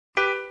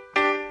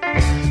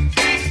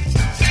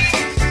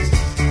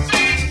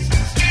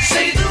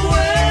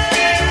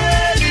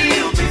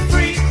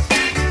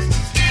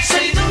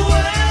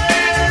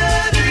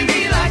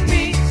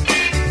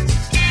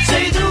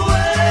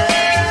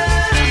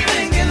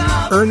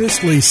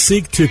earnestly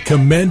seek to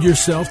commend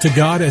yourself to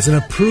God as an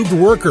approved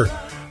worker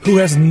who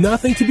has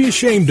nothing to be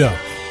ashamed of,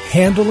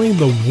 handling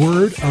the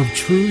word of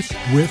truth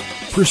with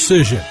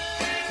precision.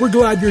 We're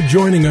glad you're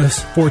joining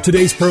us for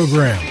today's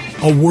program,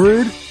 A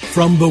Word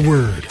from the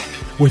Word,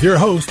 with your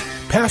host,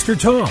 Pastor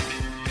Tom,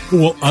 who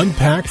will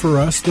unpack for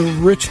us the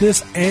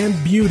richness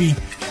and beauty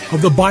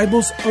of the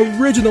Bible's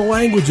original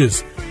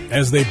languages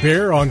as they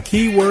bear on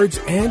key words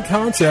and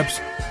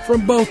concepts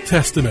from both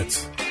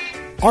Testaments.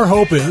 Our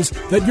hope is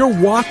that your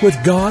walk with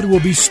God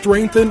will be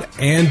strengthened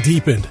and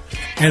deepened,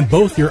 and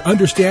both your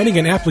understanding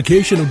and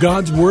application of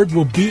God's Word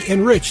will be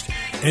enriched,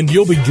 and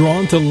you'll be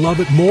drawn to love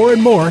it more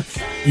and more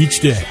each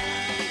day.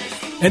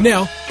 And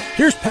now,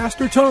 here's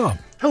Pastor Tom.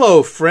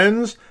 Hello,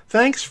 friends.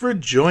 Thanks for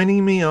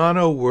joining me on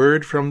A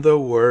Word from the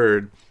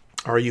Word.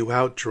 Are you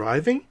out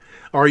driving?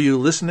 Are you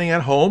listening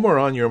at home or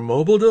on your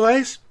mobile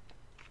device?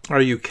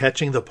 Are you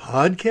catching the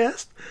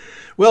podcast?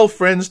 Well,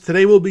 friends,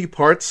 today will be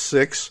part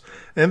 6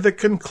 and the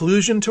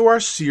conclusion to our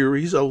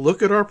series, a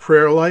look at our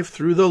prayer life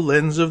through the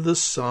lens of the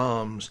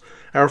Psalms.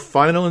 Our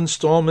final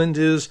installment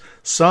is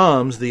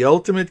Psalms, the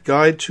Ultimate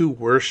Guide to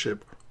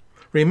Worship.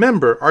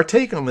 Remember, our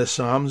take on the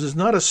Psalms is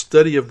not a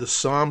study of the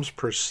Psalms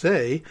per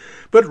se,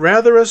 but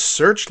rather a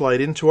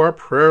searchlight into our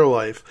prayer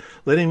life,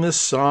 letting the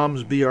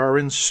Psalms be our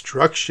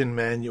instruction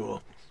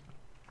manual.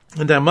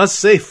 And I must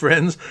say,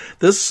 friends,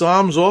 the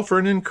Psalms offer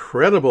an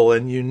incredible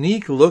and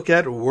unique look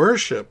at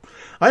worship.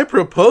 I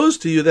propose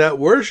to you that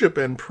worship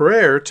and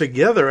prayer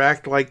together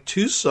act like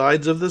two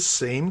sides of the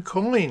same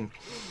coin.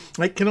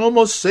 I can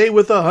almost say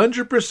with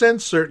 100%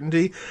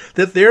 certainty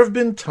that there have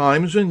been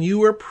times when you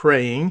were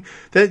praying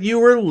that you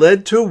were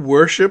led to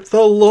worship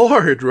the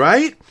Lord,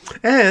 right?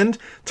 And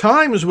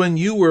times when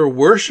you were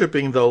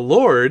worshiping the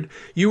Lord,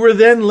 you were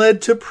then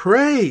led to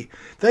pray.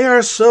 They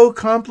are so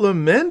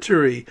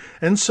complementary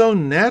and so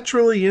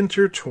naturally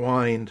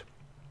intertwined.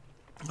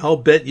 I'll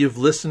bet you've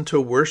listened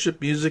to worship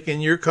music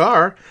in your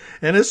car,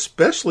 and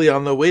especially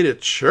on the way to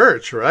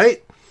church,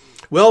 right?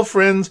 Well,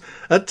 friends,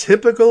 a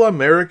typical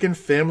American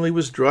family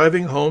was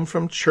driving home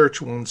from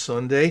church one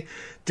Sunday.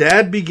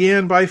 Dad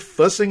began by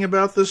fussing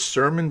about the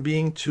sermon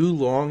being too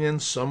long and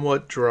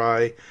somewhat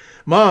dry.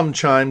 Mom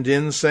chimed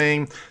in,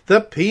 saying the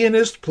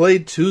pianist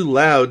played too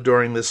loud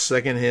during the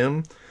second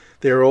hymn.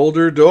 Their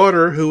older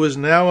daughter, who was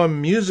now a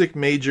music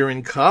major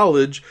in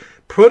college,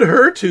 put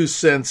her 2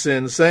 cents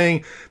in,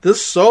 saying the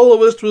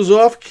soloist was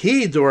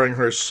off-key during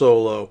her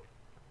solo.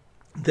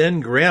 Then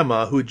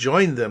Grandma, who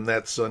joined them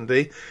that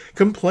Sunday,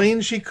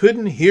 complained she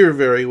couldn't hear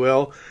very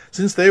well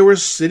since they were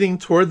sitting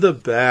toward the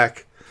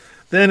back.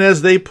 Then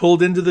as they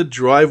pulled into the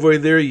driveway,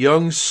 their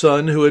young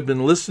son, who had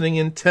been listening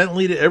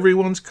intently to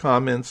everyone's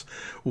comments,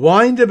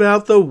 whined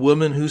about the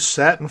woman who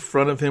sat in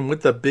front of him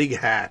with the big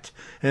hat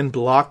and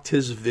blocked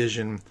his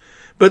vision.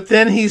 But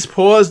then he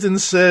paused and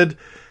said,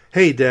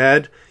 "Hey,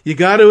 Dad, you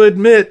got to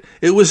admit,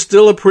 it was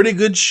still a pretty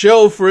good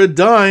show for a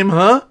dime,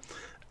 huh?"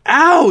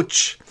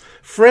 Ouch!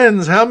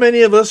 Friends, how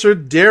many of us are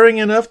daring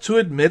enough to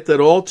admit that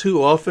all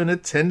too often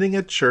attending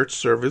a church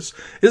service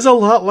is a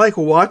lot like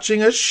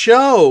watching a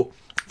show?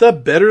 The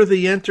better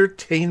the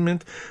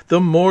entertainment, the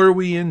more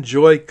we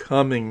enjoy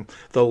coming.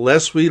 The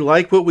less we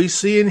like what we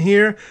see and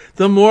hear,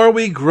 the more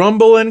we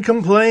grumble and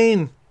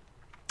complain.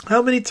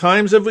 How many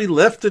times have we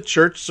left a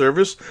church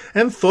service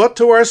and thought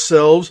to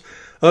ourselves,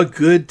 a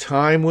good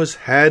time was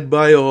had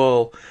by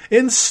all,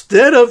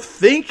 instead of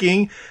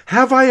thinking,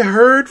 have I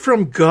heard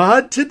from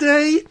God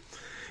today?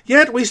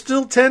 Yet we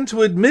still tend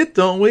to admit,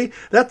 don't we,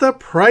 that the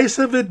price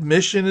of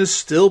admission is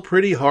still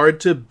pretty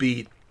hard to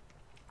beat.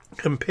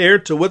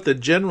 Compared to what the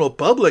general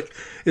public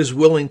is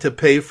willing to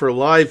pay for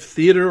live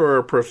theater or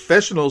a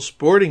professional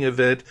sporting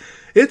event,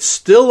 it's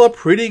still a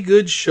pretty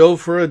good show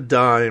for a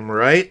dime,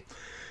 right?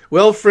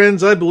 Well,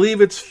 friends, I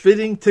believe it's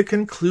fitting to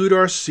conclude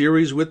our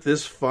series with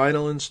this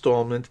final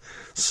installment,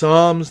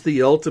 Psalms,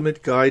 the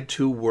Ultimate Guide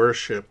to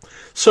Worship.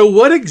 So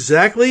what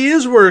exactly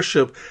is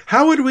worship?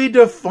 How would we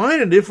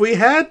define it if we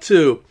had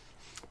to?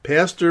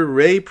 Pastor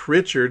Ray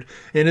Pritchard,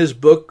 in his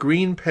book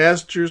Green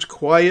Pastures,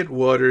 Quiet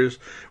Waters,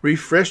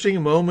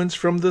 Refreshing Moments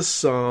from the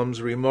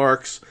Psalms,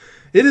 remarks,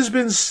 "It has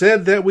been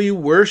said that we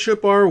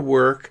worship our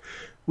work,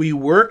 we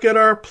work at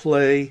our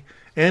play,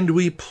 and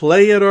we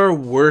play at our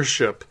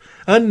worship."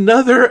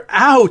 Another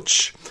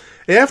ouch!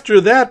 After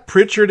that,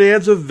 Pritchard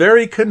adds a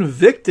very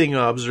convicting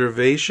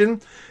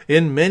observation.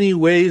 In many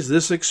ways,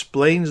 this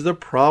explains the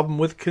problem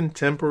with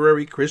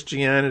contemporary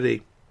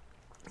Christianity.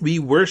 We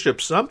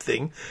worship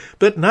something,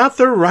 but not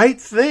the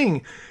right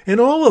thing. In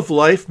all of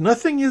life,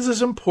 nothing is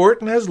as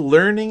important as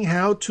learning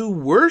how to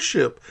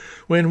worship.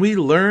 When we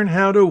learn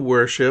how to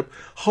worship,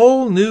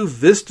 whole new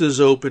vistas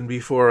open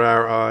before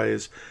our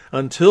eyes.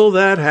 Until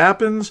that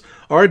happens,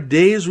 our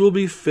days will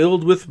be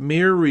filled with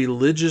mere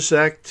religious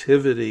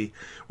activity.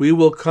 We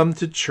will come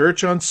to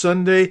church on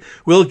Sunday,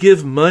 we'll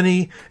give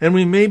money, and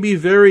we may be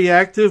very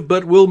active,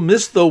 but we'll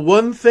miss the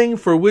one thing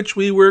for which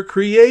we were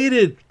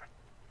created.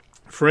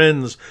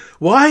 Friends,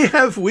 why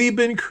have we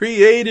been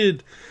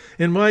created?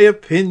 In my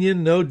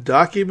opinion, no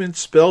document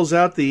spells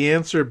out the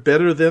answer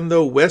better than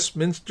the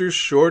Westminster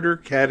Shorter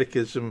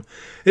Catechism.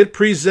 It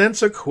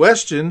presents a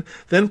question,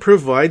 then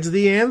provides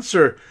the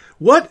answer.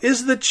 What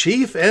is the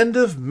chief end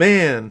of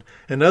man?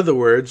 In other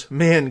words,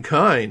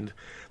 mankind.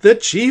 The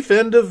chief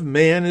end of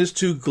man is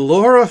to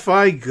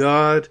glorify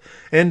God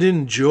and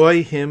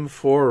enjoy Him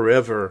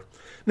forever.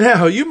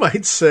 Now, you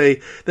might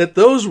say that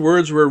those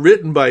words were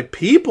written by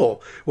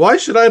people. Why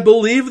should I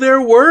believe their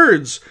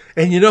words?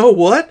 And you know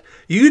what?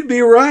 You'd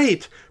be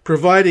right,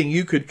 providing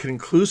you could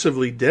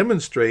conclusively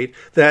demonstrate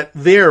that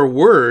their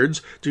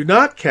words do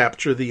not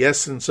capture the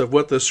essence of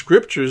what the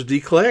Scriptures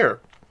declare.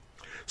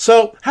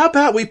 So, how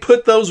about we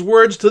put those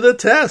words to the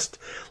test?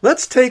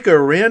 Let's take a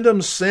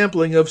random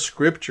sampling of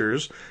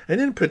Scriptures,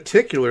 and in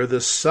particular the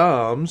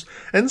Psalms,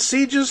 and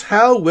see just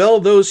how well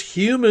those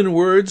human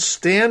words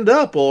stand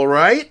up, all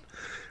right?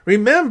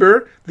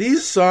 Remember,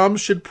 these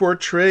Psalms should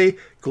portray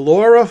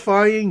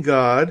glorifying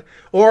God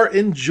or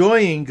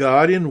enjoying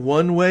God in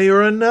one way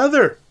or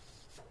another.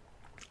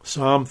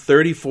 Psalm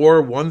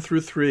 34,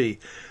 1-3.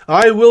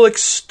 I will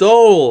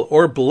extol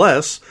or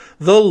bless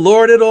the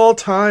Lord at all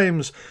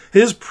times.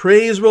 His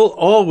praise will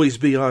always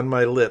be on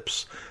my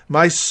lips.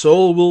 My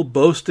soul will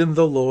boast in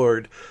the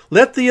Lord.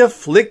 Let the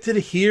afflicted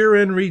hear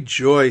and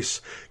rejoice.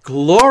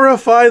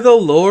 Glorify the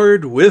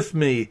Lord with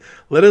me.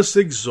 Let us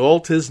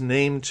exalt His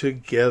name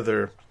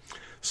together.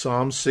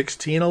 Psalm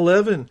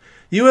 16:11.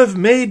 You have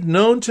made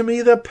known to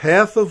me the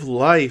path of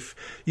life.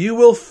 You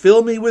will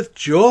fill me with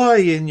joy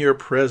in your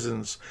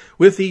presence,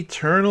 with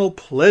eternal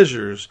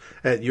pleasures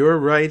at your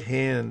right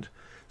hand.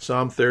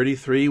 Psalm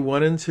 33,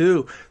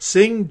 1-2.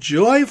 Sing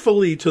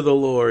joyfully to the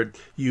Lord,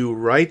 you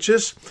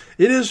righteous.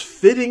 It is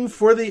fitting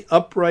for the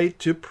upright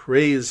to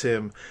praise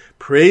Him.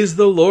 Praise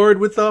the Lord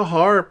with the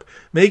harp.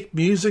 Make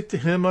music to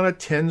Him on a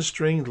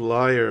 10-stringed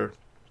lyre.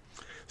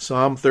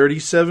 Psalm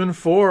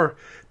 37:4.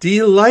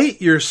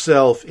 Delight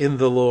yourself in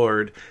the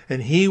Lord,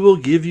 and He will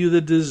give you the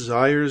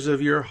desires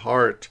of your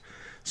heart.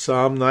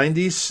 Psalm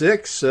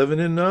 96,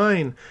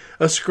 7-9.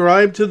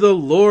 Ascribe to the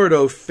Lord,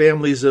 O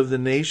families of the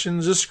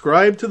nations.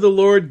 Ascribe to the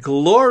Lord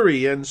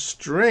glory and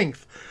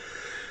strength.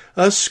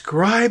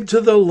 Ascribe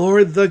to the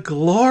Lord the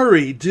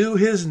glory due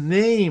His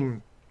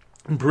name.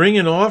 Bring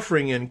an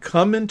offering and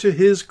come into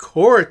His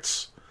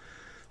courts.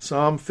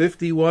 Psalm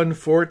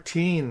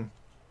 51:14.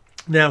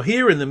 Now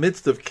here in the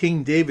midst of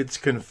King David's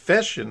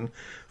confession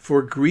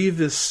for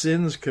grievous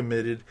sins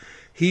committed,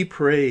 he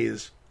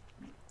prays,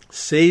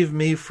 Save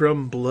me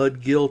from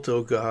blood guilt,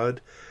 O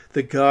God,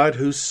 the God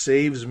who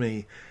saves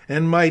me,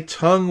 and my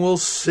tongue will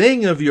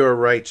sing of your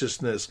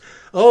righteousness.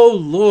 O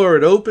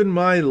Lord, open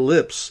my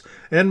lips,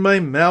 and my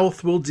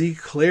mouth will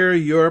declare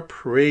your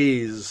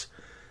praise.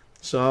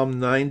 Psalm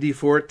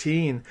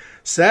 90:14.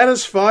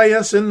 Satisfy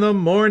us in the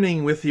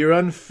morning with your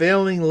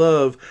unfailing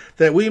love,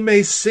 that we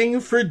may sing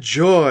for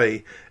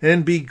joy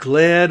and be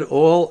glad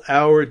all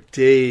our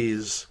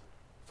days.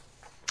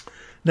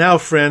 Now,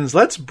 friends,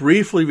 let's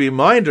briefly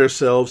remind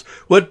ourselves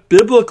what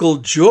biblical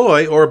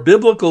joy or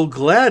biblical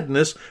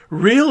gladness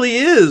really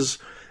is.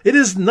 It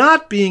is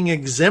not being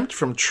exempt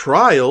from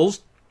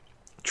trials,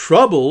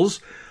 troubles,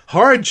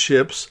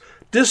 hardships,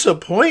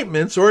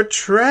 disappointments, or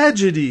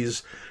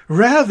tragedies.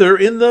 Rather,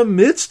 in the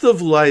midst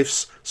of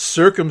life's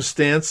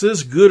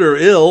circumstances, good or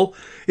ill,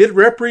 it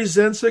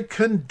represents a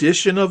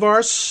condition of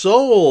our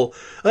soul,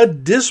 a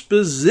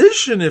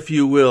disposition, if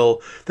you will,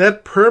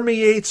 that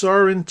permeates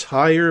our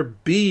entire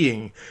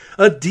being,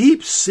 a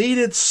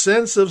deep-seated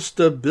sense of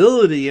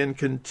stability and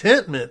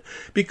contentment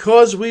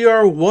because we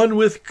are one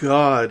with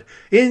God,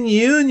 in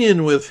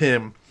union with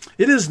Him.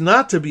 It is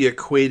not to be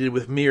equated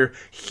with mere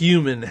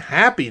human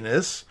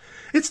happiness.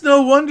 It's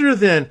no wonder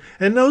then,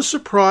 and no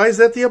surprise,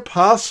 that the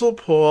Apostle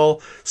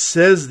Paul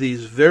says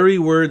these very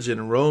words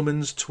in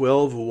Romans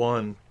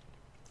 12:1.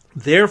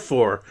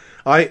 Therefore,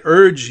 I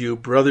urge you,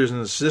 brothers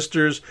and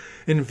sisters,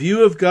 in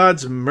view of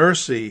God's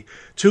mercy,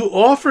 to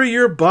offer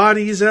your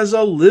bodies as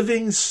a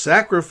living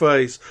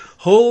sacrifice,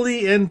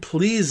 holy and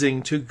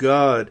pleasing to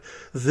God.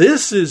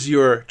 This is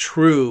your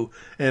true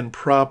and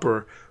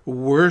proper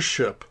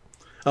worship.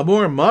 A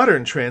more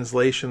modern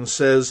translation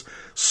says,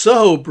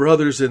 So,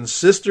 brothers and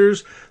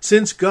sisters,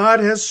 since God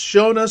has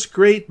shown us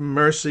great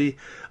mercy,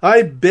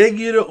 I beg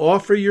you to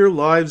offer your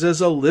lives as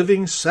a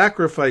living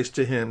sacrifice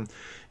to Him.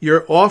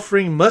 Your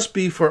offering must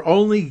be for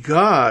only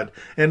God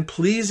and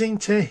pleasing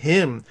to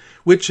Him,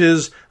 which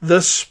is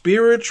the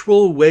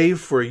spiritual way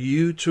for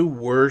you to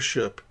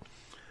worship.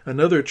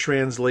 Another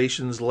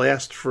translation's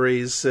last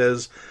phrase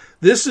says,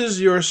 This is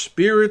your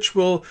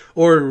spiritual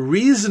or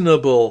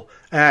reasonable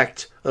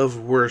act of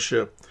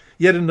worship.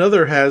 Yet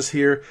another has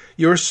here,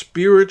 your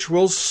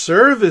spiritual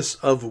service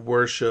of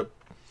worship.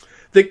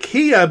 The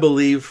key, I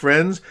believe,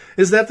 friends,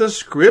 is that the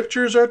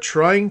Scriptures are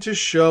trying to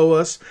show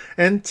us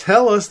and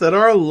tell us that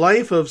our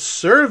life of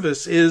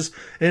service is,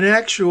 in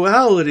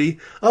actuality,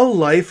 a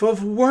life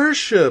of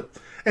worship.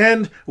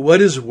 And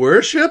what is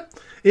worship?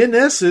 In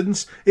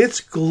essence, it's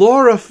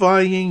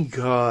glorifying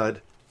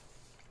God.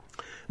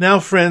 Now,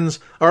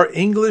 friends, our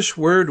English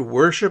word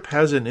worship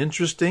has an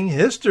interesting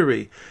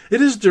history.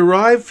 It is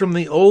derived from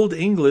the Old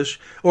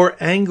English or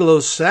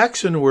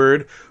Anglo-Saxon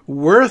word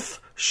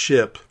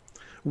worthship.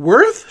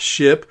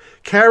 Worthship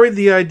carried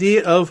the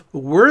idea of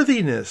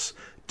worthiness,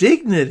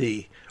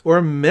 dignity, or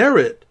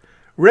merit,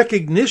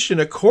 recognition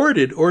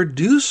accorded or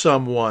due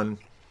someone.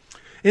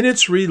 In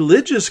its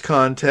religious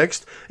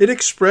context, it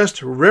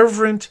expressed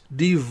reverent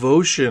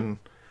devotion,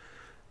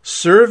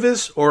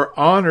 service or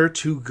honor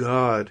to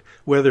God,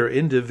 whether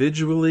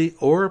individually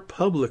or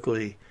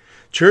publicly.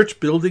 Church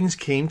buildings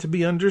came to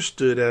be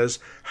understood as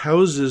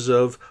houses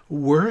of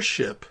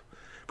worship.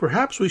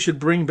 Perhaps we should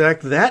bring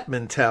back that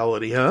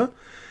mentality, huh?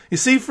 You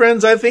see,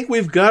 friends, I think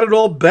we've got it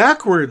all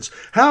backwards.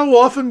 How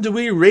often do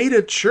we rate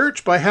a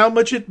church by how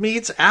much it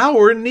meets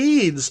our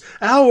needs,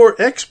 our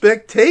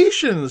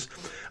expectations?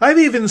 I've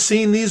even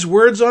seen these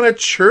words on a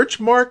church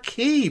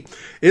marquee.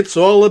 It's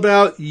all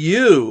about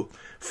you,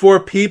 for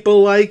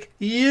people like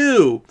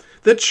you,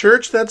 the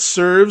church that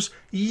serves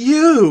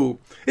you.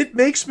 It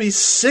makes me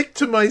sick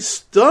to my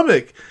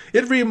stomach.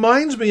 It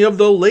reminds me of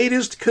the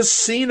latest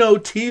casino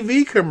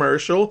TV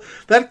commercial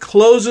that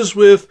closes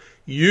with,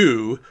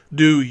 "You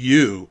do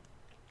you."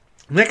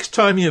 Next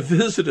time you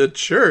visit a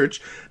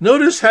church,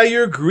 notice how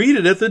you're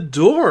greeted at the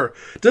door.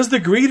 Does the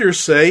greeter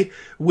say,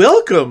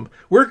 "Welcome,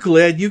 we're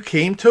glad you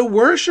came to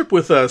worship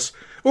with us"?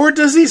 Or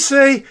does he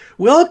say,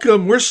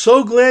 "Welcome, we're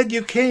so glad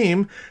you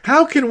came.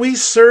 How can we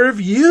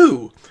serve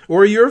you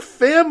or your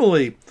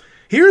family?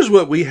 Here's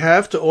what we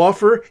have to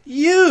offer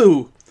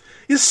you"?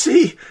 You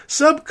see,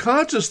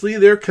 subconsciously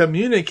they're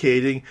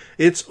communicating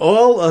it's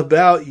all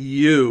about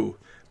you.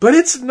 But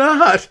it's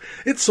not.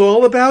 It's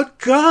all about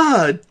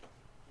God.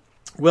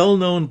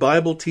 Well-known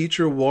Bible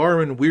teacher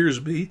Warren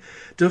Wiersbe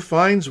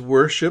defines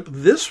worship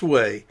this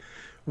way.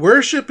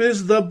 Worship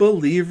is the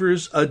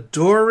believer's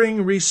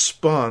adoring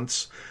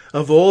response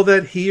of all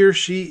that he or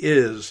she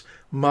is,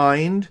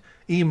 mind,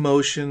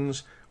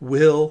 emotions,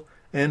 will,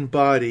 and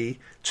body,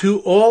 to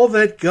all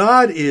that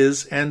God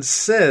is and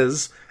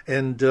says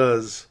and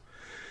does.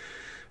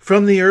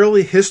 From the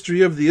early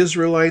history of the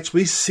Israelites,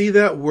 we see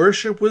that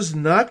worship was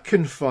not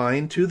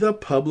confined to the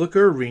public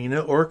arena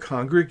or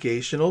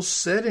congregational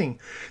setting.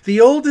 The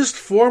oldest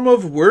form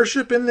of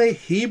worship in the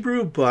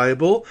Hebrew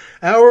Bible,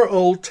 our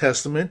Old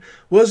Testament,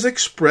 was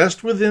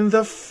expressed within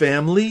the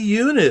family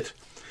unit.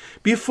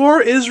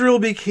 Before Israel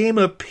became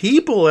a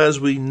people as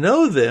we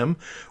know them,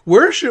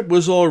 worship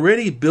was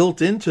already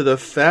built into the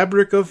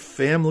fabric of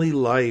family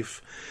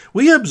life.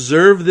 We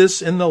observe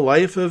this in the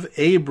life of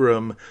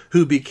Abram,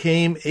 who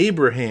became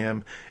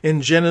Abraham,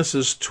 in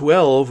Genesis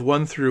 12,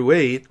 1 through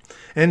 8,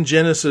 and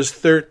Genesis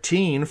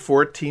 13,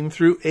 14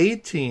 through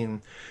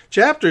 18.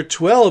 Chapter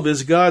 12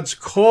 is God's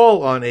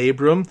call on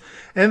Abram,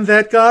 and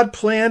that God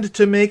planned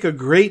to make a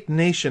great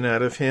nation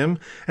out of him,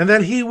 and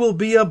that he will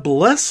be a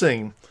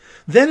blessing.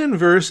 Then in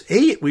verse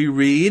 8 we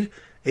read,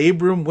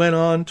 Abram went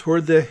on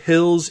toward the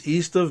hills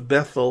east of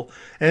Bethel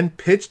and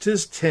pitched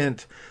his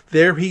tent.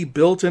 There he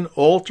built an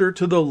altar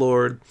to the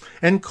Lord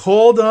and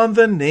called on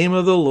the name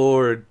of the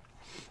Lord.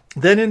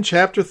 Then in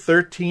chapter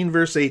 13,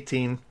 verse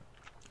 18,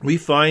 we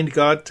find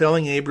God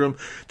telling Abram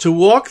to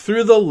walk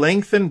through the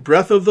length and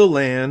breadth of the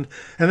land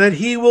and that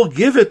he will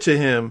give it to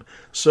him.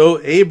 So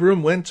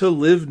Abram went to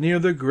live near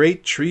the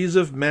great trees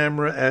of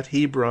Mamre at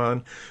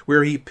Hebron,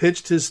 where he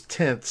pitched his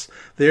tents.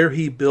 There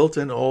he built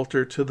an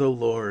altar to the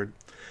Lord.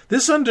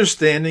 This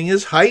understanding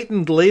is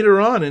heightened later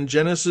on in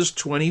Genesis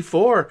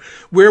 24,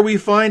 where we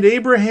find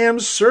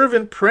Abraham's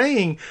servant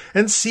praying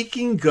and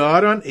seeking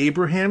God on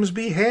Abraham's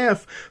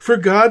behalf for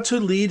God to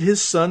lead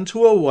his son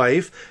to a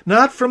wife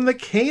not from the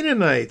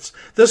Canaanites.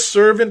 The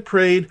servant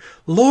prayed,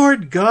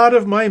 "Lord God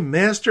of my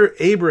master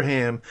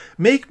Abraham,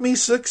 make me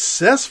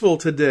successful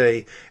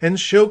today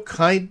and show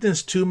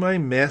kindness to my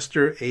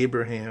master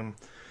Abraham."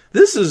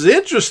 This is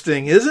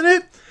interesting, isn't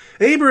it?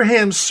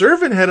 Abraham's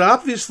servant had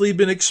obviously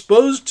been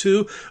exposed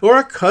to or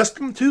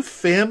accustomed to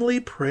family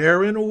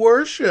prayer and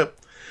worship.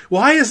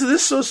 Why is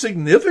this so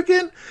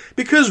significant?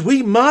 Because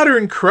we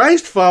modern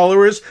Christ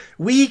followers,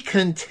 we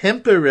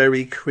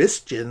contemporary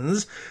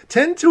Christians,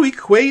 tend to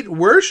equate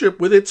worship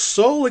with its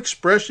sole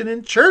expression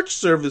in church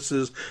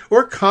services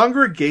or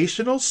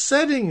congregational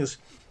settings.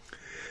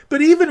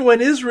 But even when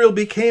Israel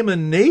became a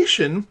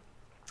nation,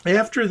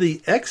 after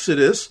the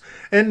Exodus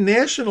and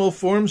national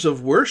forms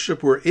of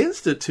worship were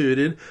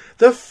instituted,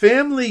 the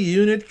family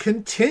unit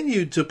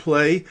continued to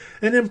play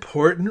an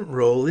important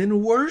role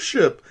in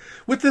worship.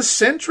 With the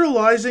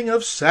centralizing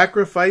of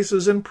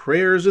sacrifices and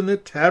prayers in the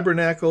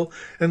tabernacle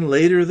and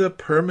later the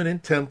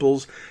permanent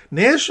temples,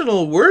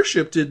 national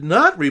worship did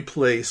not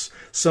replace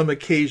some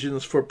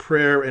occasions for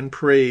prayer and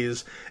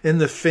praise in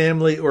the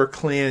family or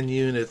clan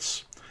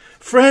units.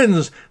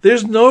 Friends,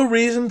 there's no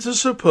reason to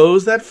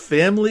suppose that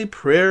family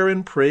prayer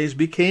and praise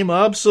became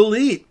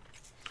obsolete.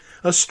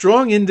 A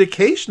strong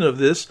indication of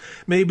this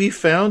may be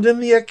found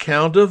in the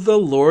account of the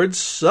Lord's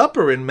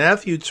Supper in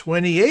Matthew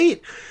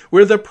 28,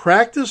 where the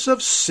practice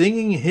of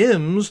singing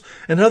hymns,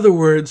 in other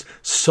words,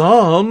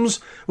 psalms,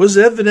 was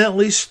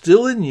evidently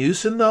still in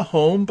use in the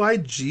home by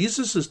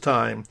Jesus'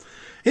 time.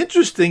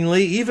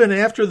 Interestingly, even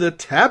after the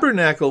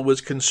tabernacle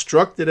was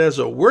constructed as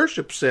a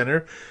worship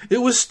center, it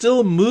was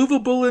still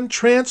movable and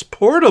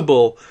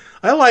transportable.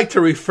 I like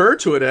to refer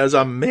to it as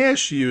a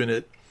MASH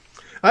unit.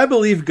 I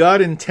believe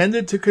God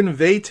intended to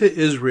convey to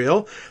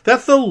Israel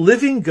that the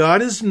living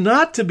God is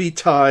not to be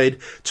tied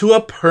to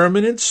a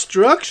permanent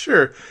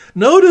structure.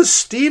 Notice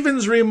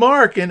Stephen's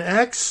remark in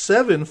Acts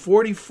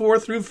 7:44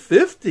 through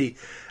 50.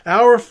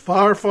 Our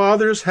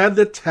forefathers had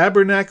the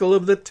tabernacle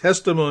of the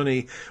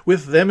testimony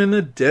with them in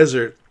the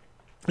desert.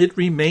 It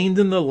remained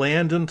in the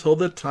land until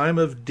the time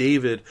of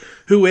David,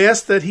 who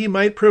asked that he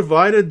might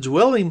provide a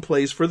dwelling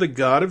place for the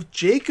God of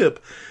Jacob.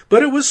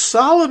 But it was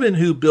Solomon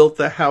who built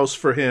the house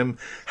for him.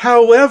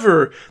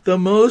 However, the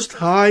Most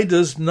High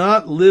does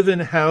not live in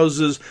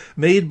houses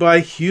made by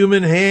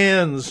human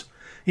hands.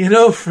 You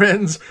know,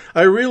 friends,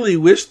 I really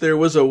wish there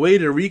was a way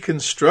to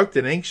reconstruct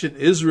an ancient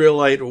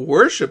Israelite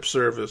worship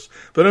service,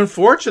 but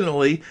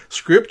unfortunately,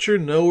 Scripture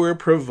nowhere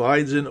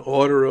provides an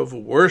order of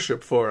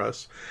worship for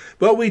us.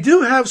 But we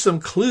do have some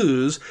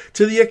clues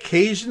to the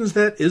occasions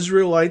that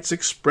Israelites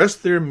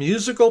expressed their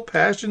musical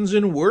passions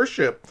in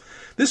worship.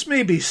 This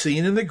may be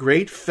seen in the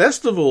great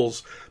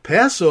festivals,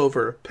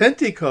 Passover,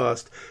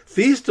 Pentecost,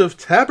 Feast of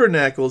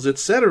Tabernacles,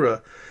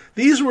 etc.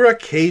 These were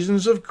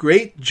occasions of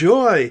great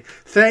joy,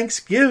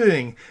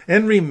 thanksgiving,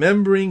 and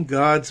remembering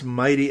God's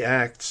mighty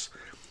acts.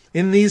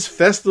 In these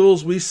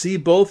festivals, we see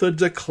both a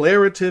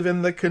declarative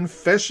and the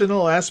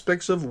confessional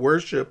aspects of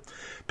worship.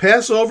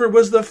 Passover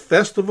was the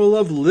festival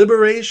of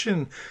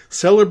liberation,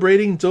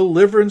 celebrating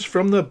deliverance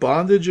from the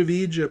bondage of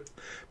Egypt.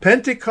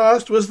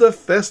 Pentecost was the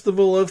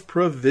festival of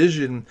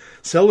provision,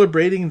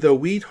 celebrating the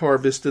wheat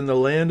harvest in the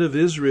land of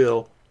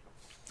Israel.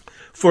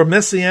 For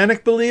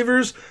Messianic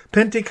believers,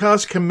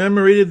 Pentecost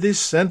commemorated the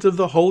descent of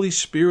the Holy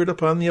Spirit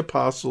upon the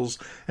apostles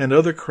and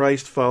other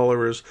Christ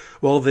followers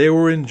while they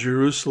were in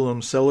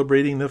Jerusalem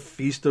celebrating the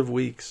Feast of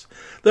Weeks.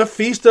 The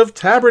Feast of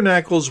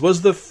Tabernacles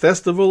was the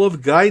festival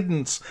of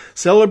guidance,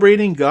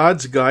 celebrating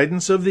God's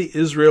guidance of the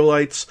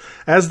Israelites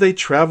as they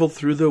traveled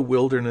through the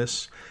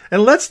wilderness.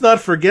 And let's not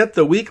forget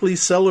the weekly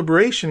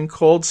celebration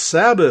called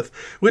Sabbath,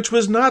 which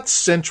was not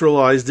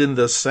centralized in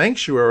the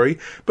sanctuary,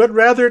 but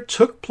rather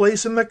took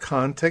place in the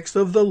context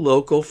of the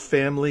local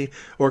family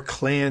or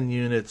clan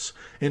units.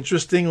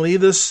 Interestingly,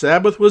 the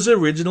Sabbath was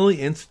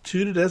originally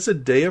instituted as a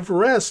day of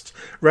rest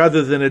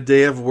rather than a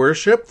day of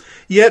worship,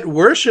 yet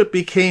worship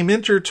became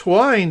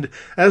intertwined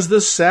as the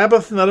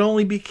Sabbath not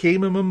only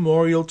became a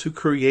memorial to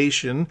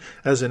creation,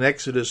 as in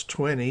Exodus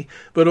 20,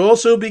 but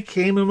also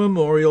became a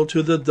memorial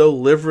to the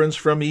deliverance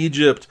from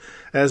Egypt,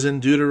 as in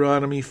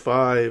Deuteronomy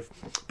 5.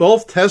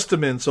 Both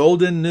testaments,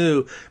 Old and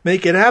New,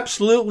 make it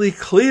absolutely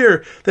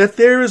clear that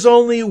there is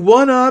only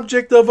one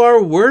object of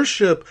our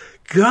worship,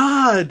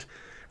 God.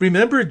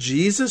 Remember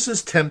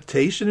Jesus'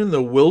 temptation in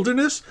the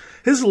wilderness?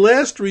 His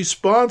last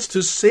response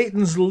to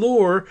Satan's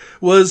lure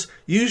was,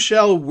 "You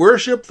shall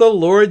worship the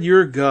Lord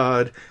your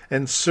God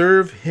and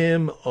serve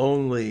him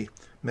only."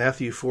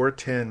 Matthew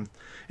 4:10.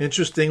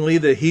 Interestingly,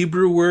 the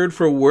Hebrew word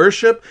for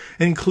worship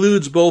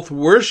includes both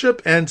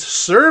worship and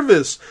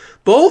service.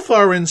 Both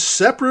are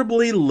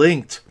inseparably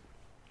linked.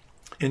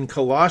 In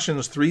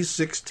Colossians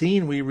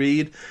 3:16 we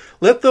read,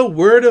 "Let the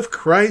word of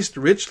Christ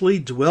richly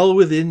dwell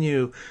within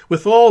you,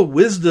 with all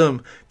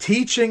wisdom,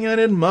 teaching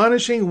and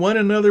admonishing one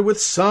another with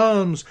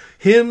psalms,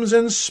 hymns,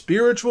 and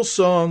spiritual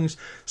songs,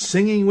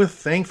 singing with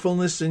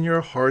thankfulness in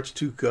your hearts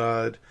to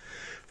God."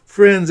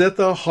 Friends, at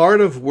the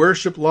heart of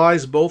worship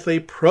lies both a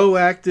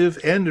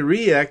proactive and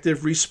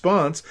reactive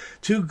response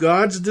to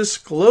God's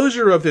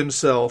disclosure of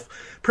himself.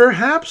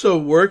 Perhaps a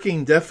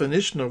working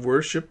definition of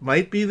worship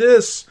might be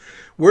this: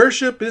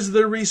 worship is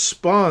the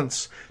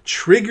response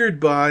triggered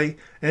by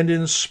and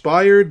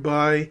inspired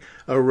by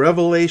a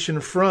revelation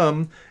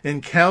from,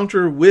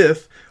 encounter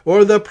with,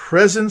 or the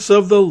presence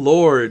of the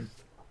Lord.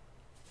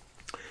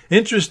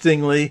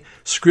 Interestingly,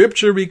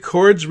 Scripture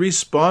records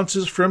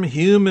responses from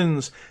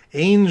humans,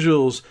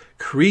 angels,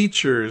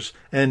 creatures,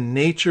 and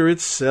nature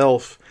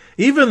itself.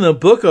 Even the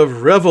book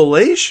of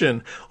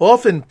Revelation,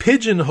 often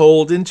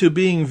pigeonholed into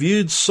being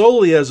viewed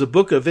solely as a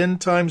book of end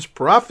times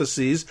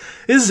prophecies,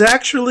 is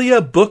actually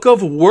a book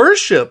of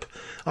worship.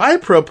 I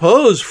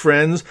propose,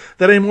 friends,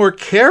 that a more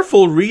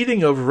careful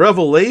reading of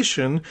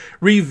Revelation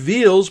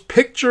reveals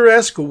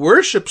picturesque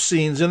worship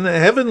scenes in the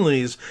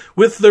heavenlies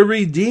with the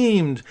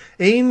redeemed,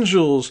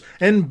 angels,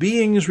 and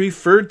beings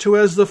referred to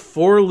as the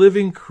four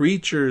living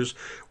creatures.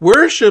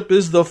 Worship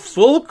is the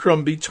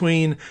fulcrum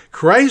between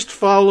Christ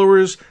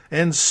followers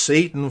and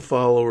Satan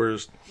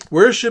followers.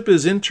 Worship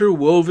is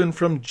interwoven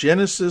from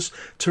Genesis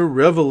to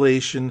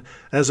Revelation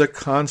as a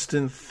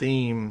constant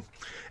theme.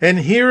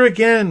 And here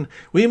again,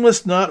 we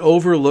must not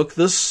overlook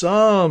the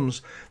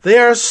Psalms. They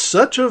are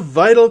such a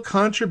vital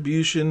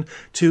contribution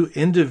to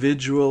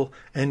individual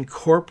and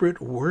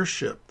corporate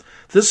worship.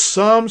 The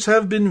Psalms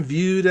have been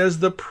viewed as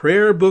the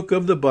prayer book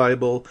of the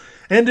Bible,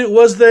 and it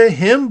was the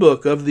hymn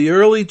book of the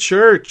early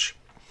church.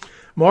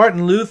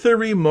 Martin Luther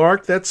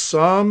remarked that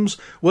Psalms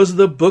was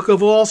the book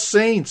of all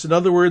saints, in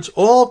other words,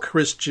 all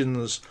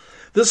Christians.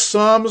 The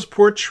Psalms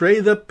portray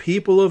the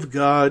people of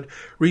God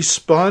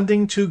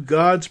responding to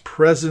God's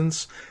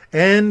presence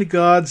and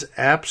God's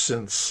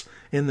absence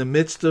in the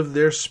midst of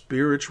their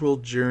spiritual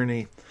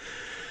journey.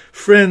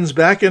 Friends,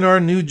 back in our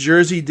New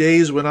Jersey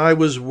days when I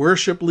was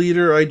worship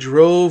leader, I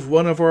drove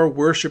one of our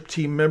worship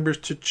team members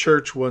to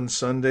church one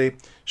Sunday.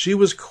 She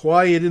was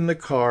quiet in the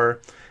car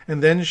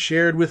and then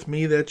shared with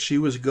me that she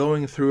was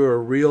going through a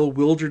real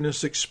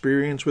wilderness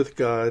experience with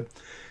God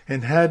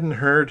and hadn't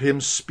heard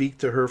him speak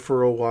to her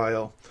for a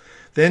while.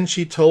 Then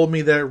she told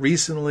me that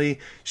recently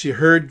she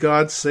heard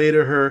God say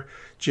to her,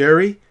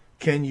 "Jerry,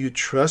 can you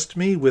trust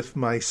me with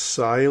my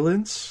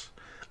silence?"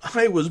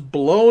 I was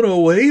blown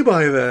away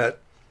by that.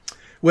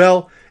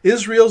 Well,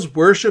 Israel's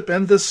worship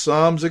and the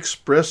Psalms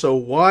express a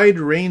wide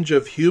range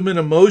of human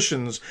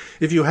emotions,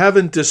 if you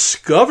haven't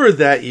discovered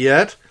that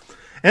yet,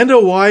 and a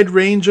wide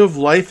range of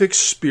life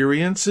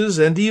experiences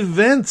and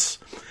events.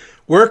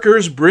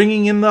 Workers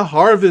bringing in the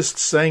harvest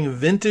sang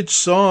vintage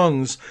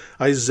songs,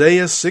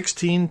 Isaiah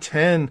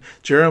 16:10,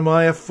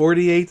 Jeremiah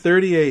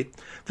 48:38.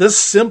 The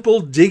simple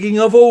digging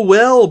of a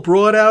well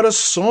brought out a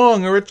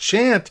song or a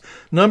chant,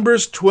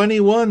 Numbers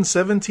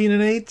 21:17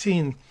 and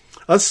 18.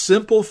 A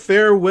simple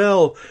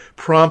farewell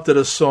prompted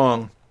a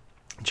song,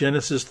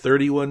 Genesis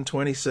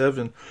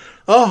 31:27.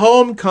 A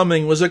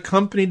homecoming was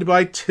accompanied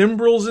by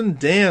timbrels and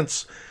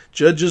dance,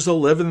 Judges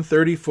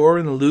 11:34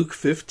 and Luke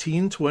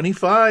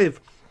 15:25.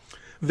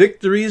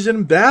 Victories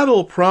in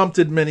battle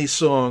prompted many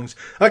songs.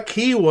 A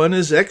key one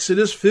is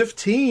Exodus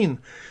 15.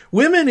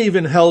 Women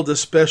even held a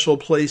special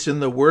place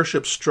in the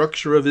worship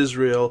structure of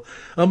Israel.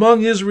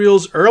 Among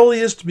Israel's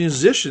earliest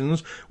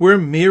musicians were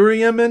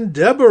Miriam and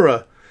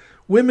Deborah.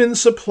 Women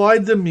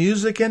supplied the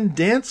music and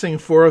dancing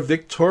for a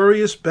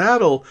victorious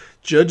battle,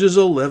 Judges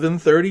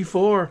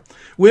 11:34.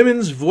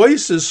 Women's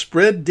voices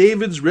spread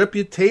David's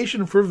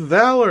reputation for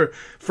valor,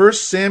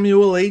 1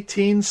 Samuel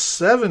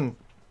 18:7.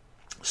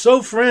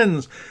 So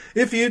friends,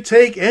 if you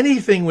take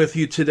anything with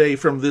you today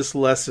from this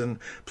lesson,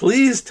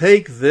 please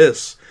take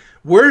this.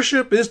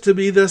 Worship is to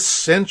be the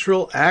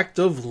central act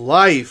of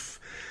life.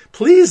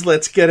 Please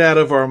let's get out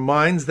of our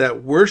minds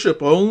that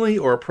worship only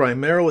or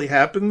primarily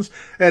happens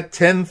at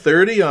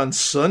 10:30 on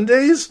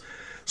Sundays.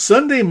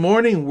 Sunday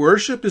morning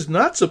worship is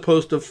not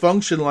supposed to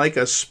function like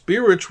a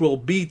spiritual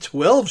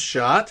B12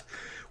 shot.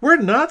 We're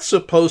not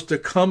supposed to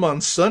come on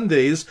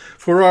Sundays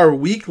for our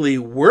weekly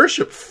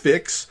worship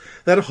fix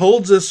that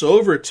holds us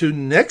over to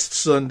next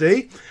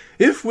Sunday.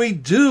 If we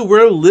do,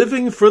 we're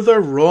living for the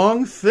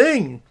wrong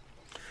thing.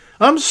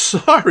 I'm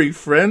sorry,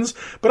 friends,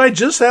 but I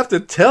just have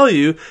to tell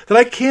you that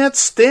I can't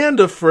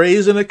stand a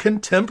phrase in a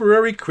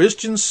contemporary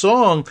Christian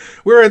song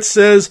where it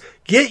says,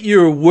 "Get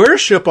your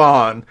worship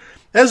on,"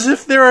 as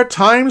if there are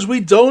times we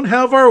don't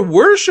have our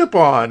worship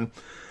on.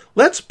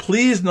 Let's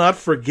please not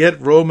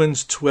forget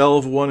Romans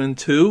 12:1 and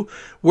 2.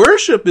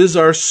 Worship is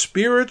our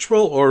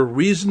spiritual or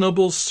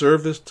reasonable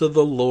service to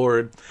the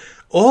Lord.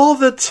 All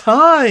the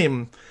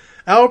time.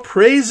 Our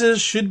praises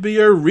should be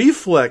a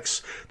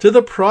reflex to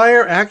the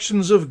prior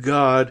actions of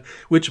God,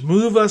 which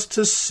move us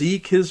to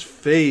seek His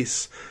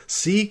face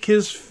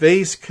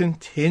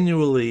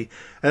continually,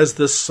 as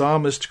the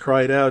psalmist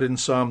cried out in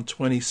Psalm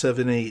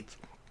 27:8.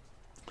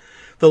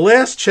 The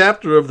last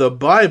chapter of the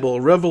Bible,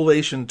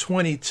 Revelation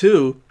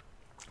 22,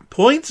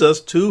 points us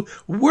to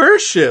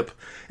worship.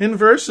 In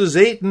verses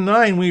 8 and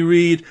 9 we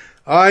read,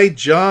 "I,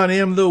 John,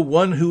 am the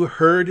one who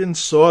heard and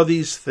saw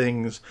these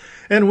things.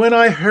 And when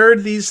I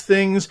heard these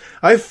things,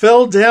 I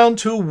fell down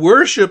to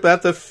worship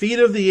at the feet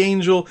of the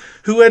angel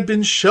who had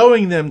been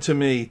showing them to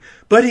me.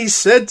 But he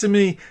said to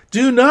me,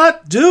 'Do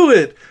not do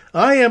it.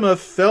 I am a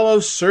fellow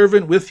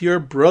servant with your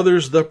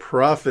brothers the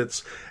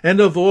prophets,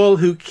 and of all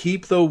who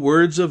keep the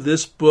words of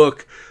this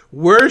book.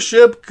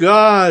 Worship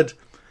God.'"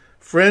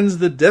 Friends,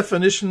 the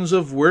definitions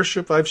of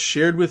worship I've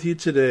shared with you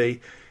today,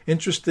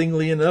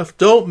 interestingly enough,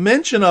 don't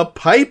mention a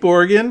pipe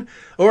organ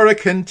or a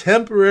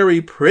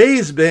contemporary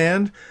praise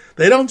band.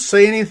 They don't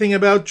say anything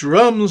about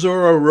drums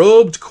or a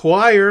robed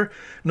choir,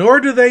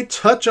 nor do they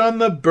touch on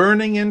the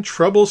burning and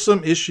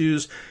troublesome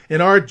issues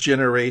in our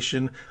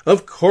generation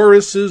of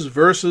choruses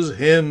versus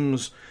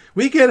hymns.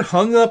 We get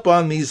hung up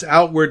on these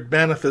outward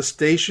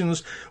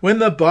manifestations when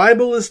the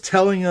Bible is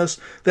telling us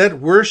that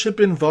worship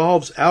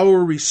involves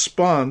our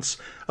response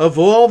of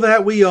all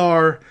that we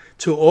are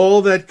to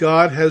all that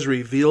God has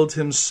revealed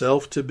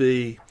Himself to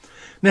be.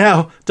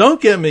 Now,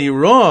 don't get me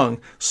wrong,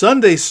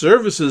 Sunday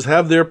services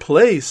have their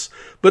place,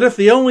 but if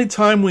the only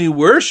time we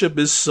worship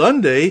is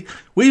Sunday,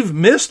 we've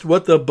missed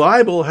what the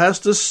Bible has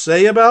to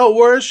say about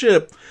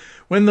worship.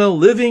 When the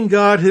living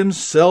God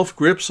Himself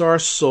grips our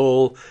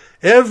soul,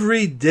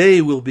 every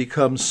day will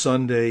become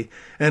Sunday,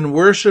 and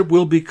worship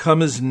will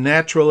become as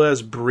natural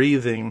as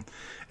breathing.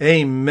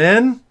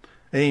 Amen?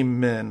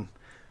 Amen.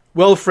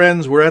 Well,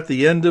 friends, we're at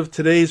the end of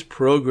today's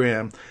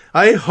program.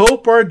 I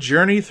hope our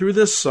journey through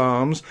the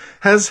Psalms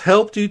has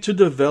helped you to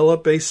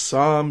develop a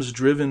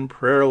Psalms-driven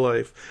prayer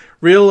life,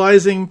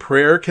 realizing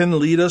prayer can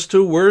lead us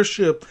to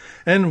worship,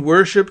 and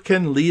worship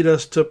can lead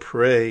us to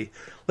pray.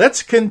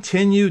 Let's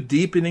continue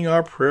deepening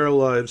our prayer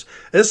lives,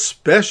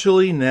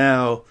 especially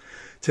now.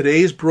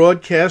 Today's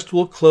broadcast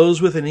will close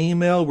with an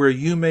email where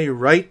you may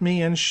write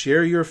me and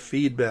share your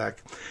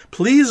feedback.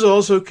 Please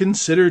also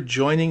consider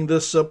joining the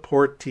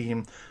support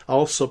team.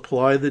 I'll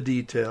supply the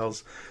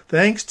details.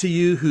 Thanks to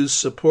you whose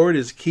support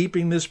is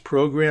keeping this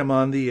program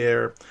on the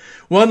air.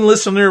 One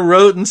listener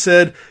wrote and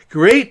said,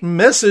 "Great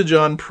message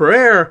on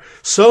prayer,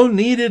 so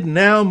needed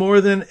now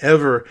more than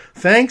ever.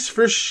 Thanks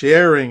for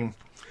sharing."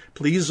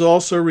 Please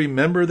also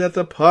remember that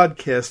the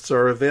podcasts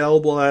are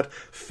available at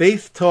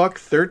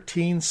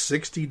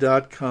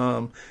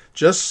faithtalk1360.com.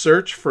 Just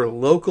search for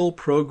local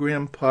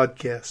program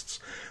podcasts.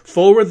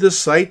 Forward the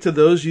site to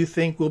those you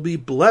think will be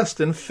blessed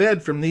and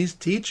fed from these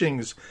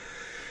teachings.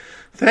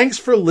 Thanks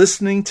for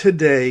listening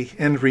today,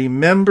 and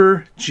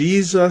remember,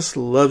 Jesus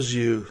loves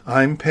you.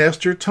 I'm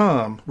Pastor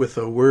Tom with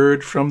a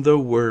word from the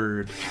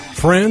Word.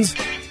 Friends,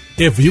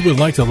 if you would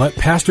like to let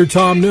Pastor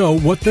Tom know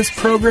what this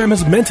program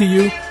has meant to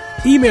you,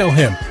 email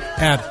him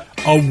at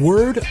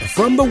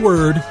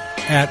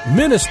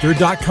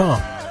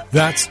awordfromtheword@minister.com.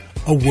 That's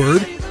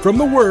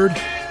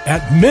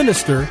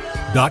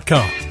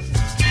awordfromtheword@minister.com.